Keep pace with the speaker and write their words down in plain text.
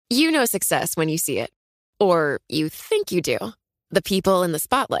You know success when you see it. Or you think you do. The people in the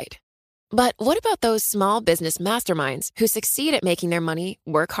spotlight. But what about those small business masterminds who succeed at making their money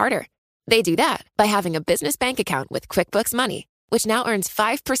work harder? They do that by having a business bank account with QuickBooks Money, which now earns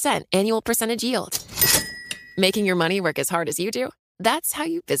 5% annual percentage yield. Making your money work as hard as you do? That's how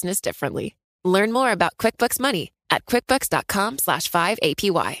you business differently. Learn more about QuickBooks Money at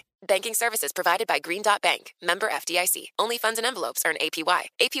quickbooks.com/5APY. Banking services provided by Green Dot Bank. Member FDIC. Only funds and envelopes earn APY.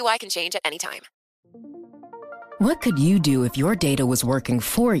 APY can change at any time. What could you do if your data was working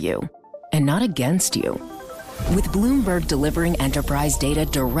for you and not against you? With Bloomberg delivering enterprise data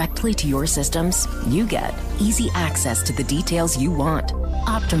directly to your systems, you get easy access to the details you want,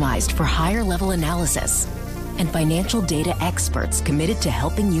 optimized for higher-level analysis, and financial data experts committed to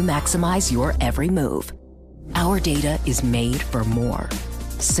helping you maximize your every move. Our data is made for more,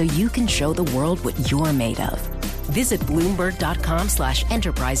 so you can show the world what you're made of. Visit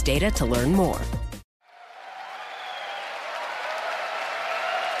Bloomberg.com/enterprise data to learn more.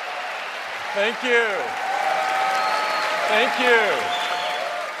 Thank you. Thank you.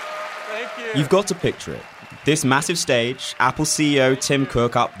 Thank you. You've got to picture it. This massive stage, Apple CEO Tim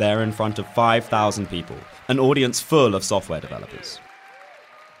Cook up there in front of 5,000 people, an audience full of software developers.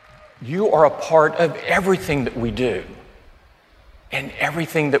 You are a part of everything that we do and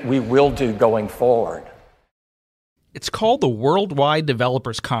everything that we will do going forward. It's called the Worldwide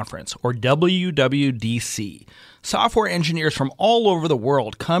Developers Conference, or WWDC. Software engineers from all over the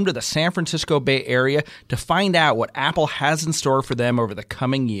world come to the San Francisco Bay Area to find out what Apple has in store for them over the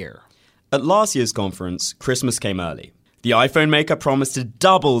coming year. At last year's conference, Christmas came early. The iPhone maker promised to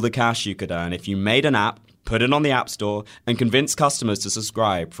double the cash you could earn if you made an app, put it on the App Store, and convinced customers to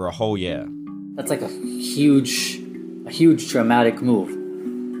subscribe for a whole year. That's like a huge dramatic move.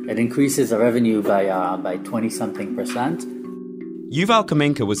 It increases our revenue by 20-something%. Yuval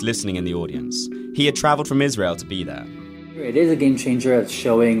Kaminka was listening in the audience. He had traveled from Israel to be there. It is a game changer at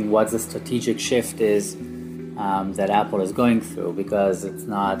showing what the strategic shift is that Apple is going through, because it's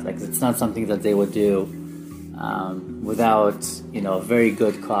not something that they would do without a very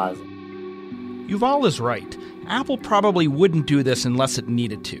good cause. Yuval is right. Apple probably wouldn't do this unless it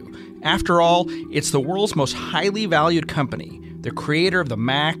needed to. After all, it's the world's most highly valued company. The creator of the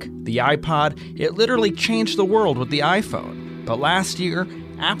Mac, the iPod, it literally changed the world with the iPhone. But last year,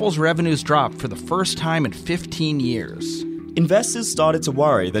 Apple's revenues dropped for the first time in 15 years. Investors started to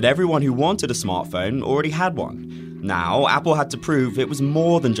worry that everyone who wanted a smartphone already had one. Now, Apple had to prove it was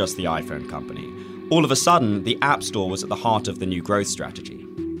more than just the iPhone company. All of a sudden, the App Store was at the heart of the new growth strategy.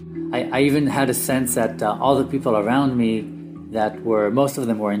 I even had a sense that all the people around me most of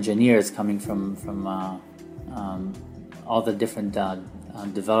them were engineers coming from all the different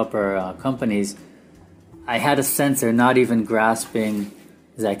developer companies. I had a sense they're not even grasping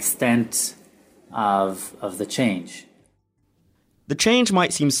the extent of the change. The change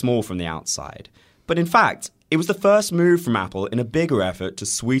might seem small from the outside, but in fact, it was the first move from Apple in a bigger effort to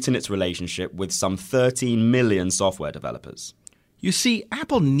sweeten its relationship with some 13 million software developers. You see,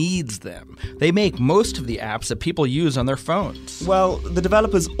 Apple needs them. They make most of the apps that people use on their phones. Well, the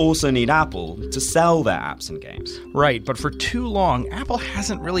developers also need Apple to sell their apps and games. Right, but for too long, Apple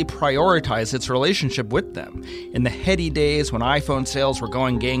hasn't really prioritized its relationship with them. In the heady days when iPhone sales were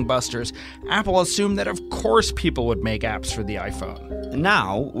going gangbusters, Apple assumed that of course people would make apps for the iPhone. And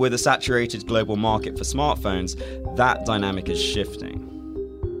now, with a saturated global market for smartphones, that dynamic is shifting.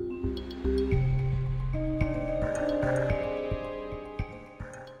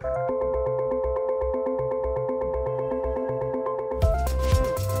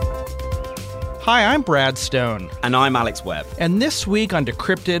 Hi, I'm Brad Stone. And I'm Alex Webb. And this week on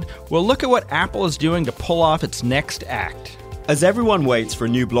Decrypted, we'll look at what Apple is doing to pull off its next act. As everyone waits for a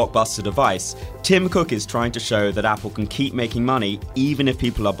new blockbuster device, Tim Cook is trying to show that Apple can keep making money even if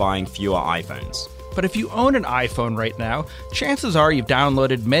people are buying fewer iPhones. But if you own an iPhone right now, chances are you've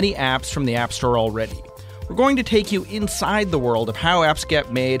downloaded many apps from the App Store already. We're going to take you inside the world of how apps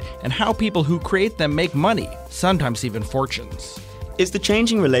get made and how people who create them make money, sometimes even fortunes. It's the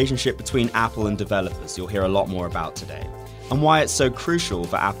changing relationship between Apple and developers you'll hear a lot more about today, and why it's so crucial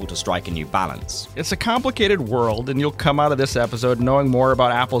for Apple to strike a new balance. It's a complicated world, and you'll come out of this episode knowing more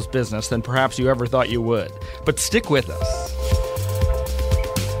about Apple's business than perhaps you ever thought you would. But stick with us.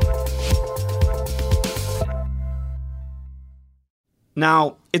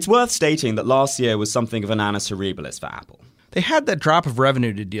 Now, it's worth stating that last year was something of an annus horribilis for Apple. They had that drop of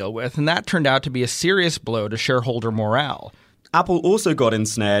revenue to deal with, and that turned out to be a serious blow to shareholder morale. Apple also got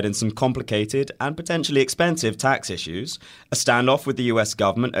ensnared in some complicated and potentially expensive tax issues, a standoff with the US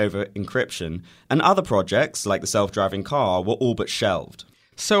government over encryption, and other projects, like the self-driving car, were all but shelved.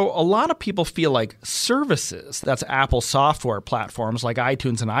 So a lot of people feel like services, that's Apple software platforms like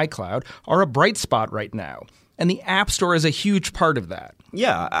iTunes and iCloud, are a bright spot right now. And the App Store is a huge part of that.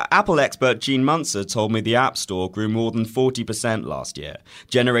 Yeah, Apple expert Gene Munzer told me the App Store grew more than 40% last year,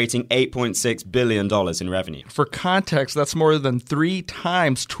 generating $8.6 billion in revenue. For context, that's more than 3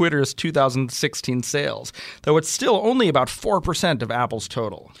 times Twitter's 2016 sales, though it's still only about 4% of Apple's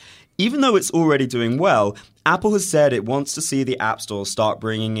total. Even though it's already doing well, Apple has said it wants to see the App Store start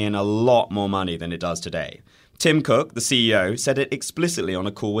bringing in a lot more money than it does today. Tim Cook, the CEO, said it explicitly on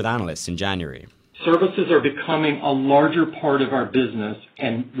a call with analysts in January. Services are becoming a larger part of our business,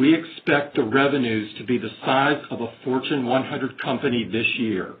 and we expect the revenues to be the size of a Fortune 100 company this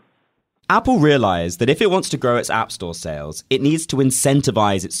year. Apple realized that if it wants to grow its App Store sales, it needs to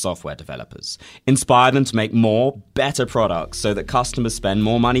incentivize its software developers, inspire them to make more, better products so that customers spend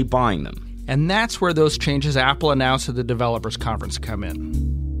more money buying them. And that's where those changes Apple announced at the Developers Conference come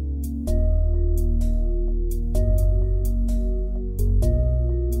in.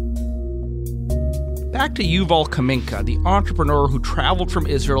 Back to Yuval Kaminka, the entrepreneur who traveled from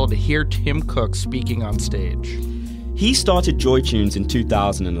Israel to hear Tim Cook speaking on stage. He started JoyTunes in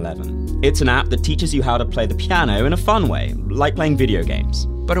 2011. It's an app that teaches you how to play the piano in a fun way, like playing video games.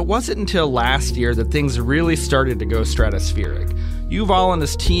 But it wasn't until last year that things really started to go stratospheric. Yuval and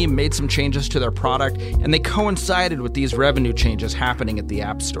his team made some changes to their product, and they coincided with these revenue changes happening at the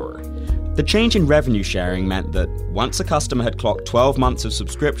App Store. The change in revenue sharing meant that once a customer had clocked 12 months of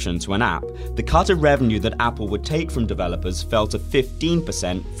subscription to an app, the cut of revenue that Apple would take from developers fell to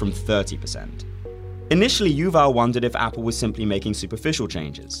 15% from 30%. Initially, Yuval wondered if Apple was simply making superficial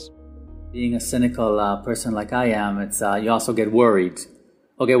changes. Being a cynical person like I am, it's you also get worried.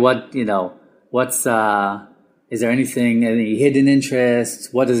 Okay, is there any hidden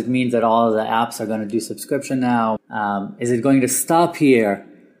interest? What does it mean that all of the apps are going to do subscription now? Is it going to stop here?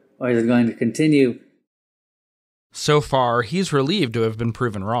 Or is it going to continue? So far, he's relieved to have been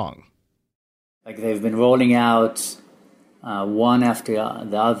proven wrong. Like they've been rolling out one after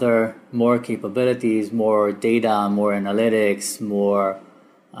the other, more capabilities, more data, more analytics, more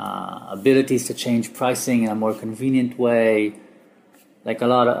abilities to change pricing in a more convenient way. Like a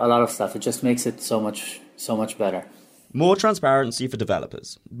lot of stuff. It just makes it so much better. More transparency for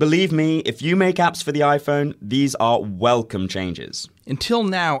developers. Believe me, if you make apps for the iPhone, these are welcome changes. Until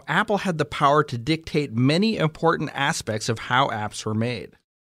now, Apple had the power to dictate many important aspects of how apps were made.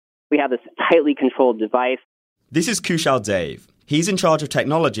 We have this tightly controlled device. This is Kushal Dev. He's in charge of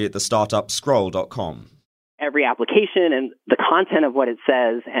technology at the startup Scroll.com. Every application and the content of what it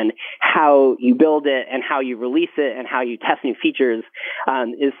says and how you build it and how you release it and how you test new features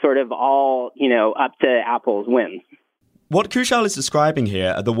is sort of all, up to Apple's whim. What Kushal is describing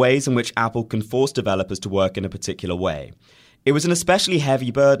here are the ways in which Apple can force developers to work in a particular way. It was an especially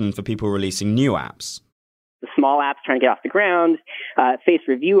heavy burden for people releasing new apps. The small apps trying to get off the ground face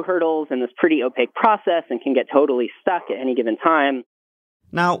review hurdles in this pretty opaque process and can get totally stuck at any given time.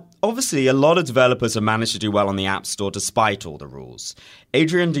 Now, obviously, a lot of developers have managed to do well on the App Store despite all the rules.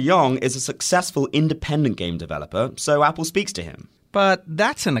 Adrian de Jong is a successful independent game developer, so Apple speaks to him. But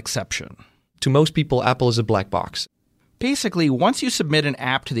that's an exception. To most people, Apple is a black box. Basically, once you submit an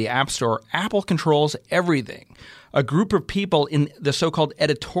app to the App Store, Apple controls everything. A group of people in the so-called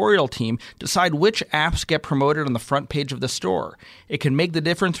editorial team decide which apps get promoted on the front page of the store. It can make the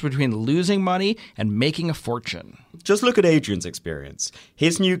difference between losing money and making a fortune. Just look at Adrian's experience.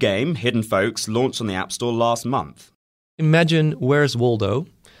 His new game, Hidden Folks, launched on the App Store last month. Imagine Where's Waldo,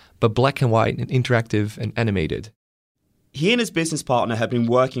 but black and white and interactive and animated. He and his business partner have been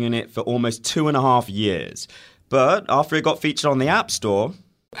working on it for almost 2.5 years. But after it got featured on the App Store...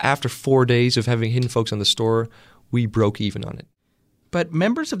 After 4 days of having Hidden Folks on the store, we broke even on it. But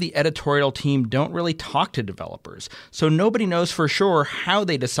members of the editorial team don't really talk to developers, so nobody knows for sure how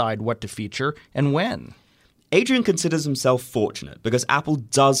they decide what to feature and when. Adrian considers himself fortunate because Apple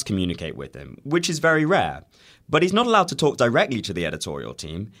does communicate with him, which is very rare. But he's not allowed to talk directly to the editorial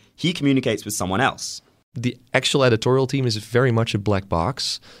team. He communicates with someone else. The actual editorial team is very much a black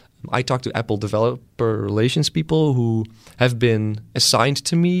box. I talk to Apple developer relations people who have been assigned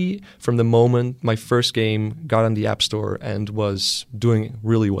to me from the moment my first game got on the App Store and was doing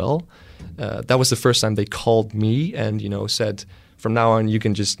really well. That was the first time they called me and, said, from now on, you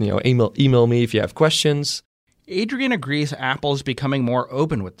can just, email me if you have questions. Adrian agrees Apple is becoming more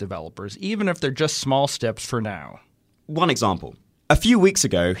open with developers, even if they're just small steps for now. One example. A few weeks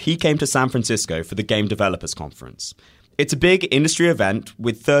ago, he came to San Francisco for the Game Developers Conference. It's a big industry event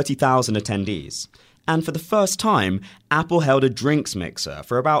with 30,000 attendees. And for the first time, Apple held a drinks mixer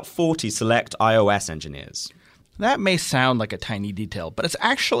for about 40 select iOS engineers. That may sound like a tiny detail, but it's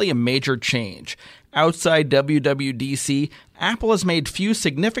actually a major change. Outside WWDC, Apple has made few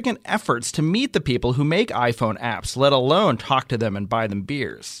significant efforts to meet the people who make iPhone apps, let alone talk to them and buy them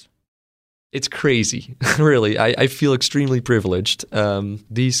beers. It's crazy, really. I feel extremely privileged.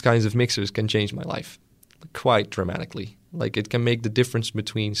 These kinds of mixers can change my life quite dramatically. Like, it can make the difference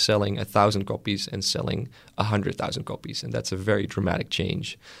between selling 1,000 copies and selling 100,000 copies, and that's a very dramatic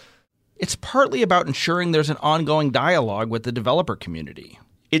change. It's partly about ensuring there's an ongoing dialogue with the developer community.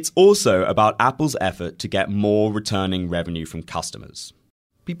 It's also about Apple's effort to get more returning revenue from customers.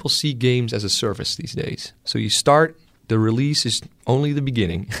 People see games as a service these days. So you start, the release is only the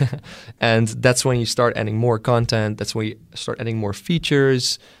beginning. And that's when you start adding more content. That's when you start adding more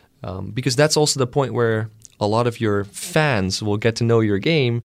features. Because that's also the point where a lot of your fans will get to know your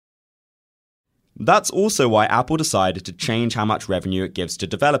game. That's also why Apple decided to change how much revenue it gives to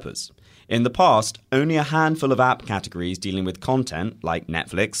developers. In the past, only a handful of app categories dealing with content, like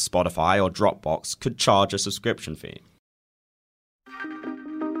Netflix, Spotify, or Dropbox, could charge a subscription fee.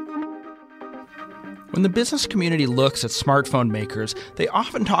 When the business community looks at smartphone makers, they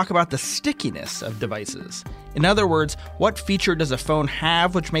often talk about the stickiness of devices. In other words, what feature does a phone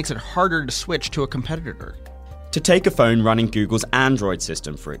have which makes it harder to switch to a competitor? To take a phone running Google's Android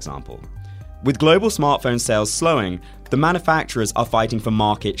system, for example. With global smartphone sales slowing, the manufacturers are fighting for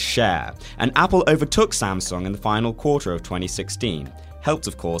market share, and Apple overtook Samsung in the final quarter of 2016, helped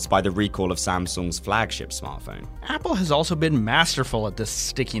of course by the recall of Samsung's flagship smartphone. Apple has also been masterful at this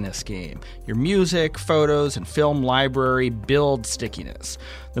stickiness game. Your music, photos, and film library build stickiness.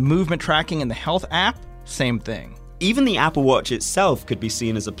 The movement tracking in the Health app, same thing. Even the Apple Watch itself could be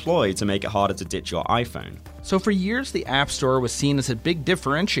seen as a ploy to make it harder to ditch your iPhone. So for years, the App Store was seen as a big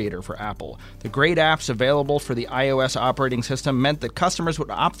differentiator for Apple. The great apps available for the iOS operating system meant that customers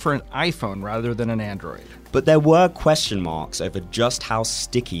would opt for an iPhone rather than an Android. But there were question marks over just how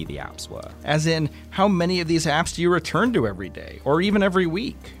sticky the apps were. As in, how many of these apps do you return to every day, or even every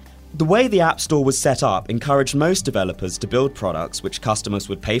week? The way the App Store was set up encouraged most developers to build products which customers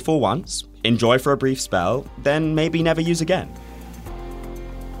would pay for once, enjoy for a brief spell, then maybe never use again.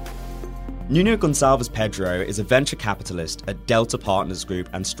 Nuno Gonçalves Pedro is a venture capitalist at Delta Partners Group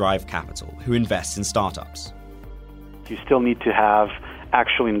and Strive Capital, who invests in startups. You still need to have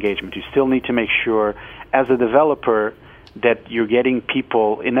actual engagement. You still need to make sure, as a developer, that you're getting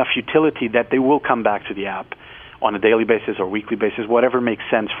people enough utility that they will come back to the app on a daily basis or weekly basis, whatever makes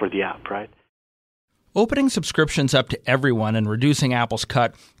sense for the app, right? Opening subscriptions up to everyone and reducing Apple's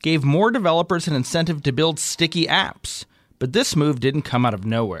cut gave more developers an incentive to build sticky apps. But this move didn't come out of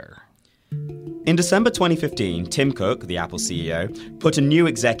nowhere. In December 2015, Tim Cook, the Apple CEO, put a new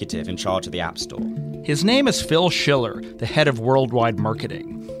executive in charge of the App Store. His name is Phil Schiller, the head of worldwide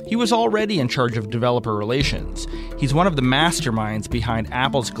marketing. He was already in charge of developer relations. He's one of the masterminds behind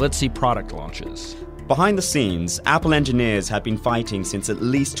Apple's glitzy product launches. Behind the scenes, Apple engineers have been fighting since at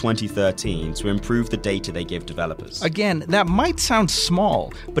least 2013 to improve the data they give developers. Again, that might sound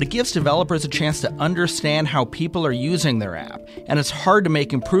small, but it gives developers a chance to understand how people are using their app, and it's hard to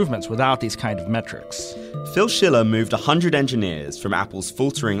make improvements without these kind of metrics. Phil Schiller moved 100 engineers from Apple's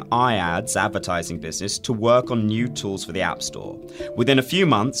faltering iAds advertising business to work on new tools for the App Store. Within a few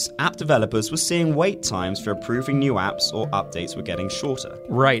months, app developers were seeing wait times for approving new apps or updates were getting shorter.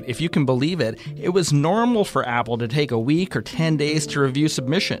 Right, if you can believe it, it was normal for Apple to take a week or 10 days to review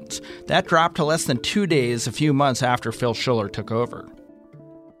submissions. That dropped to less than 2 days a few months after Phil Schiller took over.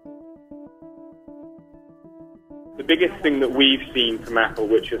 The biggest thing that we've seen from Apple,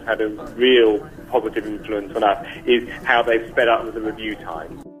 which has had a real positive influence on us, is how they've sped up the review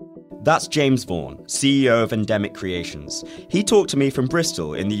time. That's James Vaughan, CEO of Endemic Creations. He talked to me from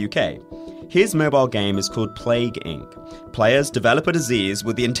Bristol in the UK. His mobile game is called Plague Inc. Players develop a disease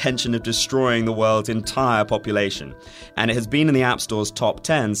with the intention of destroying the world's entire population, and it has been in the App Store's top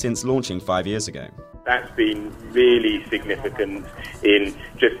 10 since launching 5 years ago. That's been really significant in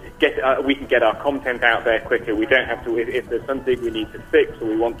just we can get our content out there quicker. We don't have to, if there's something we need to fix or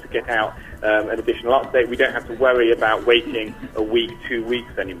we want to get out an additional update, we don't have to worry about waiting a week, 2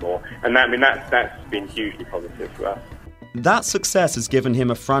 weeks anymore. And that's been hugely positive for us. That success has given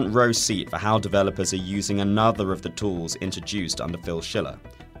him a front row seat for how developers are using another of the tools introduced under Phil Schiller,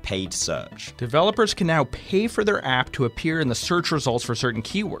 paid search. Developers can now pay for their app to appear in the search results for certain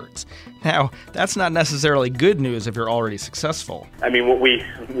keywords. Now, that's not necessarily good news if you're already successful. I mean, what we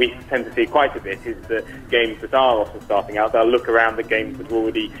tend to see quite a bit is that games that are also starting out, they'll look around the games that are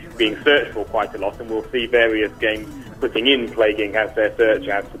already being searched for quite a lot, and we'll see various games putting in Plague Inc. as their search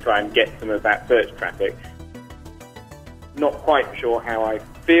ads to try and get some of that search traffic. Not quite sure how I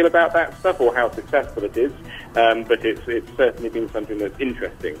feel about that stuff or how successful it is. but it's certainly been something that's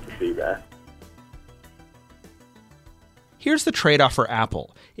interesting to see there. Here's the trade-off for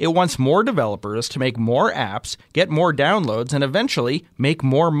Apple. It wants more developers to make more apps, get more downloads, and eventually make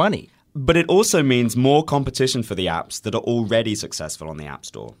more money. But it also means more competition for the apps that are already successful on the App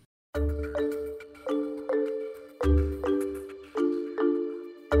Store.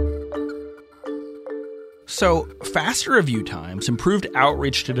 So, faster review times, improved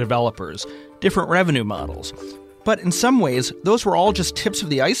outreach to developers, different revenue models. But in some ways, those were all just tips of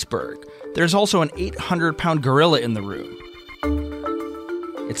the iceberg. There's also an 800-pound gorilla in the room.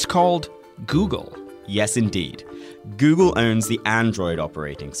 It's called Google. Yes, indeed. Google owns the Android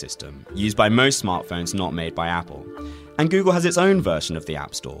operating system, used by most smartphones not made by Apple. And Google has its own version of the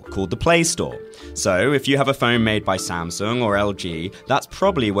App Store, called the Play Store. So if you have a phone made by Samsung or LG, that's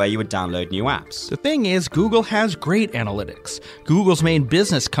probably where you would download new apps. The thing is, Google has great analytics. Google's main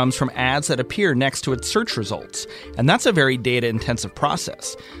business comes from ads that appear next to its search results, and that's a very data-intensive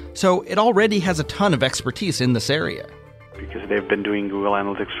process. So it already has a ton of expertise in this area. Because they've been doing Google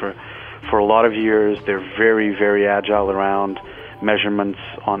Analytics for a lot of years. They're very, very agile around measurements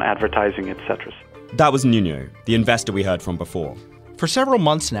on advertising, etc. That was Nuno, the investor we heard from before. For several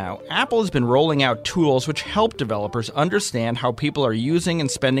months now, Apple has been rolling out tools which help developers understand how people are using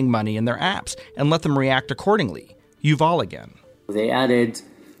and spending money in their apps and let them react accordingly. Yuval again. They added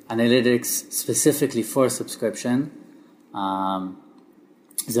analytics specifically for subscription.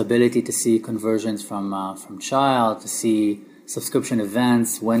 The ability to see conversions from child, to see subscription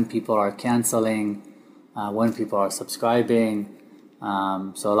events, when people are canceling, when people are subscribing.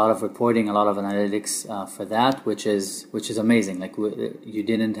 So a lot of reporting, a lot of analytics for that, which is amazing. Like you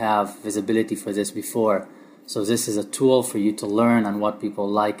didn't have visibility for this before, so this is a tool for you to learn on what people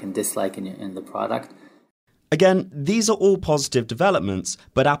like and dislike in the product. Again, these are all positive developments,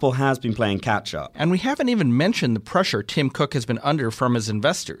 but Apple has been playing catch-up. And we haven't even mentioned the pressure Tim Cook has been under from his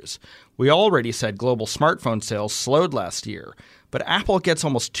investors. We already said global smartphone sales slowed last year, but Apple gets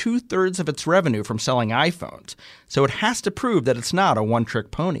almost 2/3 of its revenue from selling iPhones, so it has to prove that it's not a one-trick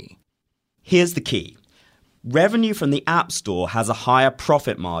pony. Here's the key. Revenue from the App Store has a higher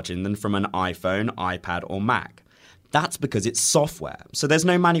profit margin than from an iPhone, iPad, or Mac. That's because it's software, so there's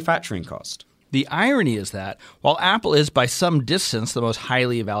no manufacturing cost. The irony is that, while Apple is by some distance the most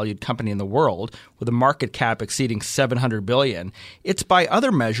highly valued company in the world, with a market cap exceeding $700 billion, it's by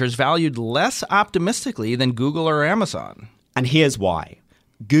other measures valued less optimistically than Google or Amazon. And here's why.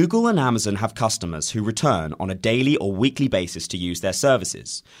 Google and Amazon have customers who return on a daily or weekly basis to use their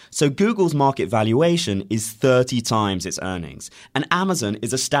services. So Google's market valuation is 30 times its earnings, and Amazon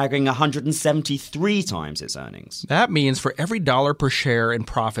is a staggering 173 times its earnings. That means for every dollar per share in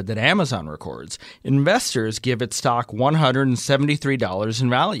profit that Amazon records, investors give its stock $173 in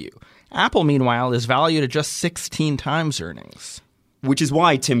value. Apple, meanwhile, is valued at just 16 times earnings. Which is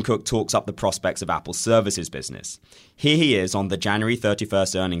why Tim Cook talks up the prospects of Apple's services business. Here he is on the January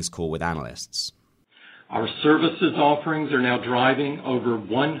 31st earnings call with analysts. Our services offerings are now driving over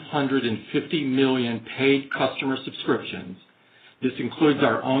 150 million paid customer subscriptions. This includes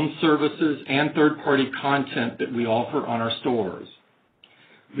our own services and third-party content that we offer on our stores.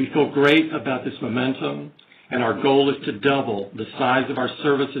 We feel great about this momentum, and our goal is to double the size of our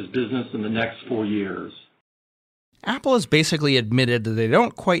services business in the next 4 years. Apple has basically admitted that they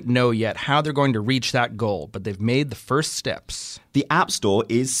don't quite know yet how they're going to reach that goal, but they've made the first steps. The App Store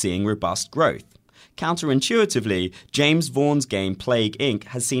is seeing robust growth. Counterintuitively, James Vaughan's game Plague Inc.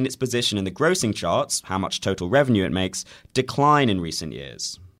 has seen its position in the grossing charts, how much total revenue it makes, decline in recent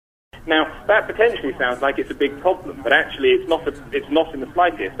years. Now, that potentially sounds like it's a big problem, but actually it's not in the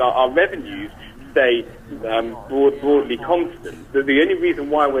slightest. Our revenues stay broadly constant. The only reason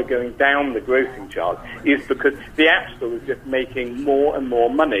why we're going down the grossing chart is because the App Store is just making more and more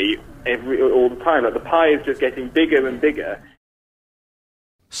money all the time. Like the pie is just getting bigger and bigger.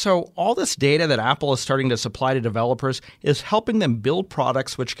 So all this data that Apple is starting to supply to developers is helping them build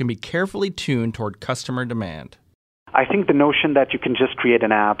products which can be carefully tuned toward customer demand. I think the notion that you can just create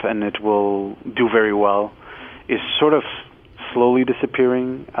an app and it will do very well is sort of slowly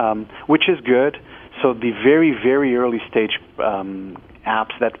disappearing, which is good. So the very, very early stage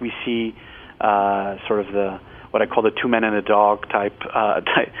apps that we see, sort of what I call the 2 men and a dog type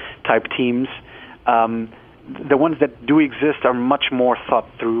teams, the ones that do exist are much more thought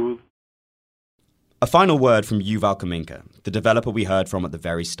through. A final word from Yuval Kaminka, the developer we heard from at the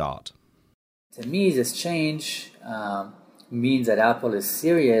very start. To me, this change means that Apple is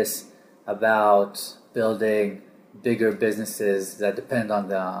serious about building bigger businesses that depend on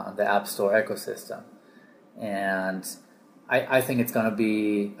the App Store ecosystem. And I think it's gonna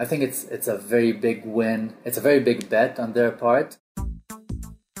be. I think it's a very big win. It's a very big bet on their part.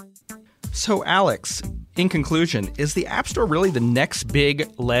 So, Alex, in conclusion, is the App Store really the next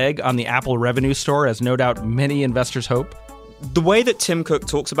big leg on the Apple revenue store, as no doubt many investors hope? The way that Tim Cook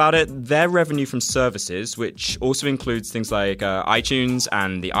talks about it, their revenue from services, which also includes things like iTunes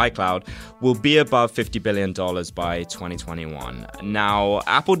and the iCloud, will be above $50 billion by 2021. Now,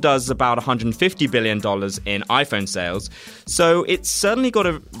 Apple does about $150 billion in iPhone sales, so it's certainly got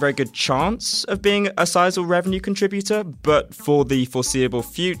a very good chance of being a sizable revenue contributor, but for the foreseeable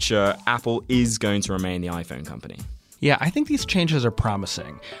future, Apple is going to remain the iPhone company. Yeah, I think these changes are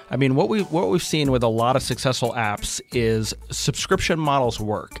promising. I mean, what we've seen with a lot of successful apps is subscription models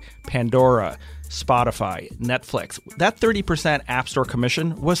work. Pandora, Spotify, Netflix. That 30% App Store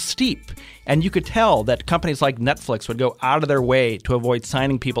commission was steep. And you could tell that companies like Netflix would go out of their way to avoid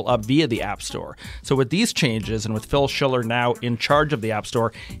signing people up via the App Store. So with these changes, and with Phil Schiller now in charge of the App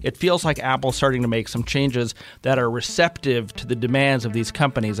Store, it feels like Apple's starting to make some changes that are receptive to the demands of these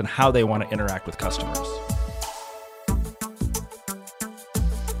companies and how they want to interact with customers.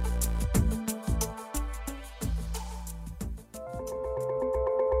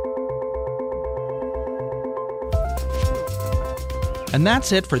 And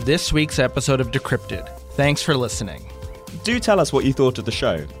that's it for this week's episode of Decrypted. Thanks for listening. Do tell us what you thought of the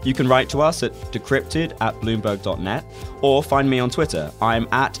show. You can write to us at decrypted@bloomberg.net or find me on Twitter. I'm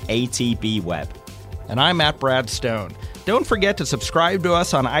at ATBWeb. And I'm at Brad Stone. Don't forget to subscribe to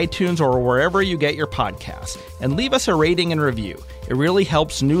us on iTunes or wherever you get your podcasts. And leave us a rating and review. It really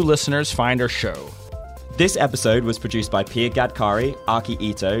helps new listeners find our show. This episode was produced by Pia Gadkari, Aki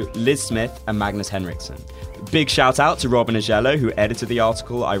Ito, Liz Smith, and Magnus Henriksen. Big shout out to Robin Agello, who edited the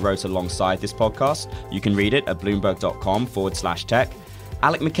article I wrote alongside this podcast. You can read it at bloomberg.com/tech.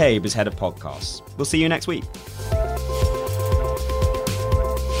 Alec McCabe is head of podcasts. We'll see you next week.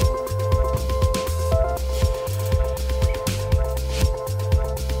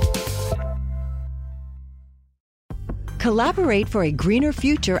 Collaborate for a greener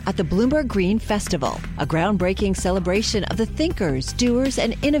future at the Bloomberg Green Festival, a groundbreaking celebration of the thinkers, doers,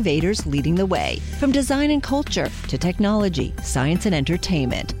 and innovators leading the way. From design and culture to technology, science, and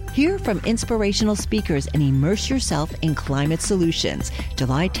entertainment. Hear from inspirational speakers and immerse yourself in climate solutions.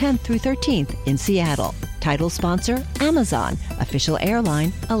 July 10th through 13th in Seattle. Title sponsor, Amazon. Official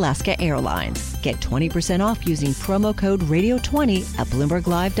airline, Alaska Airlines. Get 20% off using promo code radio20 at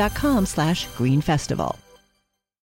bloomberglive.com/greenfestival.